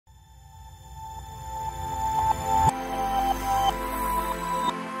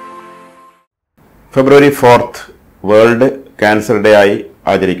ഫെബ്രുവരി 4th world cancer day ആയി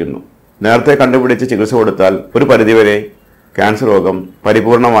ആചരിക്കുന്നു. നേരത്തെ കണ്ടുപിടിച്ച് ചികിത്സ കൊടുത്താൽ ഒരു പരിധിവരെ ക്യാൻസർ രോഗം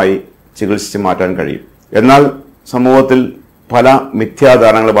പരിപൂർണമായി ചികിത്സിച്ച് മാറ്റാൻ കഴിയും. എന്നാൽ സമൂഹത്തിൽ പല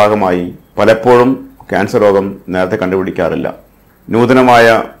മിഥ്യാധാരണകളുടെ ഭാഗമായി പലപ്പോഴും ക്യാൻസർ രോഗം നേരത്തെ കണ്ടുപിടിക്കാറില്ല. നൂതനമായ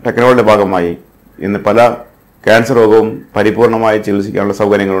ടെക്നോളജിയുടെ ഭാഗമായി ഇന്ന് പല ക്യാൻസർ രോഗവും പരിപൂർണമായി ചികിത്സിക്കാനുള്ള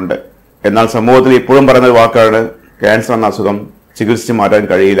സൗകര്യങ്ങളുണ്ട്. എന്നാൽ സമൂഹത്തിൽ ഇപ്പോഴും പറയുന്ന വാക്കാണ് ക്യാൻസർ എന്ന അസുഖം ചികിത്സിച്ച് മാറ്റാൻ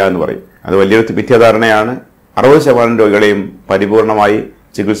കഴിയില്ല എന്ന് പറയും. അത് വലിയൊരു മിഥ്യാധാരണയാണ്. 60% രോഗികളെയും പരിപൂർണമായി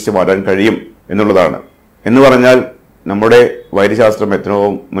ചികിത്സിച്ച് മാറ്റാൻ കഴിയും എന്നുള്ളതാണ്. എന്ന് പറഞ്ഞാൽ നമ്മുടെ വൈദ്യശാസ്ത്രം എത്രയോ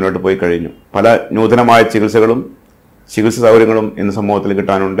മുന്നോട്ട് പോയി കഴിഞ്ഞു. പല നൂതനമായ ചികിത്സകളും ചികിത്സ സൗകര്യങ്ങളും ഇന്ന് സമൂഹത്തിൽ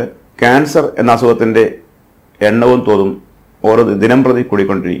കിട്ടാനുണ്ട്. ക്യാൻസർ എന്ന അസുഖത്തിന്റെ എണ്ണവും തോതും ഓരോ ദിനം പ്രതി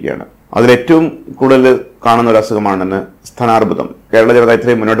കൂടിക്കൊണ്ടിരിക്കുകയാണ്. അതിലേറ്റവും കൂടുതൽ കാണുന്ന ഒരു അസുഖമാണെന്ന് സ്ഥാനാർബുദം. കേരള ജനത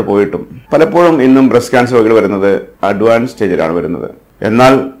ഇത്രയും മുന്നോട്ട് പോയിട്ടും പലപ്പോഴും ഇന്നും ബ്രസ്റ്റ് ക്യാൻസർ രോഗികൾ വരുന്നത് അഡ്വാൻസ് സ്റ്റേജിലാണ് വരുന്നത്.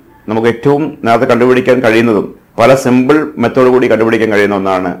 എന്നാൽ നമുക്ക് ഏറ്റവും നേരത്തെ കണ്ടുപിടിക്കാൻ കഴിയുന്നതും പല സിമ്പിൾ മെത്തേഡ് കൂടി കണ്ടുപിടിക്കാൻ കഴിയുന്ന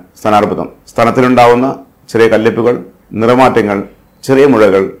ഒന്നാണ് സ്ഥാനാർബുദം. സ്ഥാനത്തിലുണ്ടാവുന്ന ചെറിയ കല്ലിപ്പുകൾ, നിറമാറ്റങ്ങൾ, ചെറിയ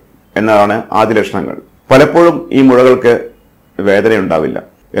മുഴകൾ എന്നതാണ് ആദ്യ ലക്ഷണങ്ങൾ. പലപ്പോഴും ഈ മുഴകൾക്ക് വേദനയുണ്ടാവില്ല.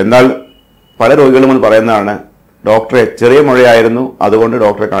 എന്നാൽ പല രോഗികളും പറയുന്നതാണ്, ഡോക്ടറെ ചെറിയ മുഴയായിരുന്നു, അതുകൊണ്ട്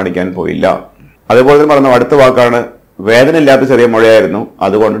ഡോക്ടറെ കാണിക്കാൻ പോയില്ല. അതുപോലെ തന്നെ പറഞ്ഞ അടുത്ത വാക്കാണ്, വേദനയില്ലാത്ത ചെറിയ മുഴയായിരുന്നു,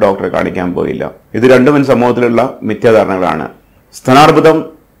 അതുകൊണ്ട് ഡോക്ടറെ കാണിക്കാൻ പോയില്ല. ഇത് രണ്ടും സമൂഹത്തിലുള്ള മിഥ്യാധാരണകളാണ്. സ്ഥാനാർബുദം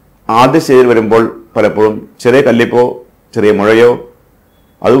ആദ്യ സ്റ്റേജിൽ വരുമ്പോൾ പലപ്പോഴും ചെറിയ കല്ലിപ്പോ ചെറിയ മുഴയോ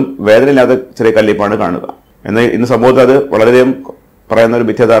അതും വേദനയില്ലാത്ത ചെറിയ കല്ലിപ്പാണ് കാണുക. എന്നാൽ ഇന്ന് സമൂഹത്തിൽ അത് വളരെയധികം പറയുന്ന ഒരു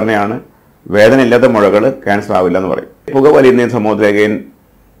മിഥ്യാധാരണയാണ്. വേദനയില്ലാത്ത മുഴകൾ ക്യാൻസർ ആവില്ല എന്ന് പറയും. പുകവലി ഇന്ന് സമൂഹത്തിലേക്ക്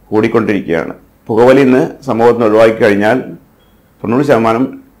കൂടിക്കൊണ്ടിരിക്കുകയാണ്. പുകവലി ഇന്ന് സമൂഹത്തിന് ഒഴിവാക്കി കഴിഞ്ഞാൽ 90%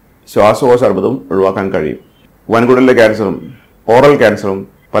 ശ്വാസകോശ അർബുദവും ഒഴിവാക്കാൻ കഴിയും. വൻകുടലിലെ ക്യാൻസറും ഓറൽ ക്യാൻസറും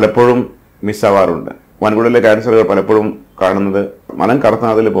പലപ്പോഴും മിസ്സാവാറുണ്ട്. വൻകുടലിലെ ക്യാൻസറുകൾ പലപ്പോഴും കാണുന്നത് മലം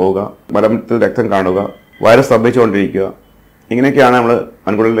കറുത്തതിൽ പോവുക, മലത്തിൽ രക്തം കാണുക, വയറ് സ്തംഭിച്ചുകൊണ്ടിരിക്കുക, ഇങ്ങനെയൊക്കെയാണ് നമ്മൾ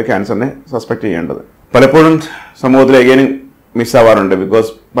വൻകുടലിലെ ക്യാൻസറിനെ സസ്പെക്ട് ചെയ്യേണ്ടത്. പലപ്പോഴും സമൂഹത്തിലേക്ക് മിസ്സാവാറുണ്ട്. ബിക്കോസ്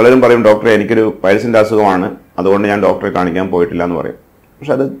പലരും പറയും, ഡോക്ടറെ എനിക്കൊരു വൈറസിന്റെ അസുഖമാണ്, അതുകൊണ്ട് ഞാൻ ഡോക്ടറെ കാണിക്കാൻ പോയിട്ടില്ല എന്ന് പറയും.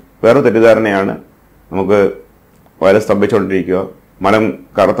 പക്ഷെ അത് വേറെ തെറ്റിദ്ധാരണയാണ്. നമുക്ക് വയറ് സ്തംഭിച്ചുകൊണ്ടിരിക്കുക, മലം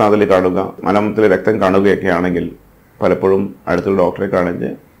കറുത്തതിൽ കാണുക, മലത്തിൽ രക്തം കാണുകയൊക്കെ ആണെങ്കിൽ പലപ്പോഴും അടുത്തുള്ള ഡോക്ടറെ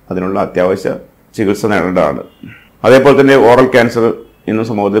കാണിച്ച് അതിനുള്ള അത്യാവശ്യ ചികിത്സ നേടേണ്ടതാണ്. അതേപോലെ തന്നെ ഓറൽ ക്യാൻസർ ഇന്നും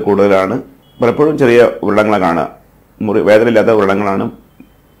സമൂഹത്തിൽ കൂടുതലാണ്. പലപ്പോഴും ചെറിയ വ്രണങ്ങളെ കാണുക, വേദനയില്ലാത്ത വ്രണങ്ങളാണ്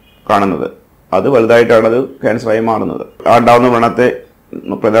കാണുന്നത്. അത് വലുതായിട്ടാണ് അത് ക്യാൻസറായി മാറുന്നത്. ആ ഉണ്ടാകുന്ന വ്രണത്തെ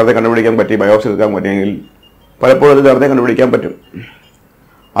നേരത്തെ കണ്ടുപിടിക്കാൻ പറ്റി, ബയോപ്സി എടുക്കാൻ പറ്റിയെങ്കിൽ പലപ്പോഴും അത് നേരത്തെ കണ്ടുപിടിക്കാൻ പറ്റും.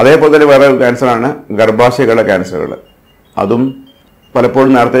 അതേപോലെ തന്നെ വേറെ ക്യാൻസറാണ് ഗർഭാശയങ്ങളുടെ ക്യാൻസറുകൾ. അതും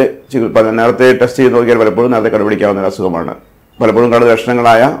പലപ്പോഴും നേരത്തെ ടെസ്റ്റ് ചെയ്ത് നോക്കിയാൽ പലപ്പോഴും നേരത്തെ കണ്ടുപിടിക്കാവുന്ന ഒരു അസുഖമാണ്. പലപ്പോഴും കാണുന്ന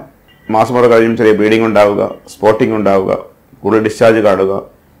ലക്ഷണങ്ങളായ മാസമുറ കഴിയും ചെറിയ ബ്ലീഡിംഗ് ഉണ്ടാവുക, സ്പോട്ടിംഗ് ഉണ്ടാവുക, കൂടുതൽ ഡിസ്ചാർജ് കാണുക,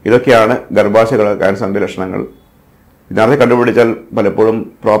 ഇതൊക്കെയാണ് ഗർഭാശയങ്ങളുടെ ക്യാൻസറിന്റെ ലക്ഷണങ്ങൾ. നേരത്തെ കണ്ടുപിടിച്ചാൽ പലപ്പോഴും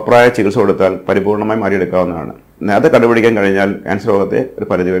പ്രോപ്പറായ ചികിത്സ കൊടുത്താൽ പരിപൂർണമായി മാറിയെടുക്കാവുന്നതാണ്. നേരത്തെ കണ്ടുപിടിക്കാൻ കഴിഞ്ഞാൽ ക്യാൻസർ രോഗത്തെ ഒരു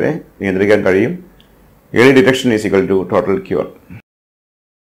പരിധിവരെ നിയന്ത്രിക്കാൻ കഴിയും. Early detection is equal to total cure.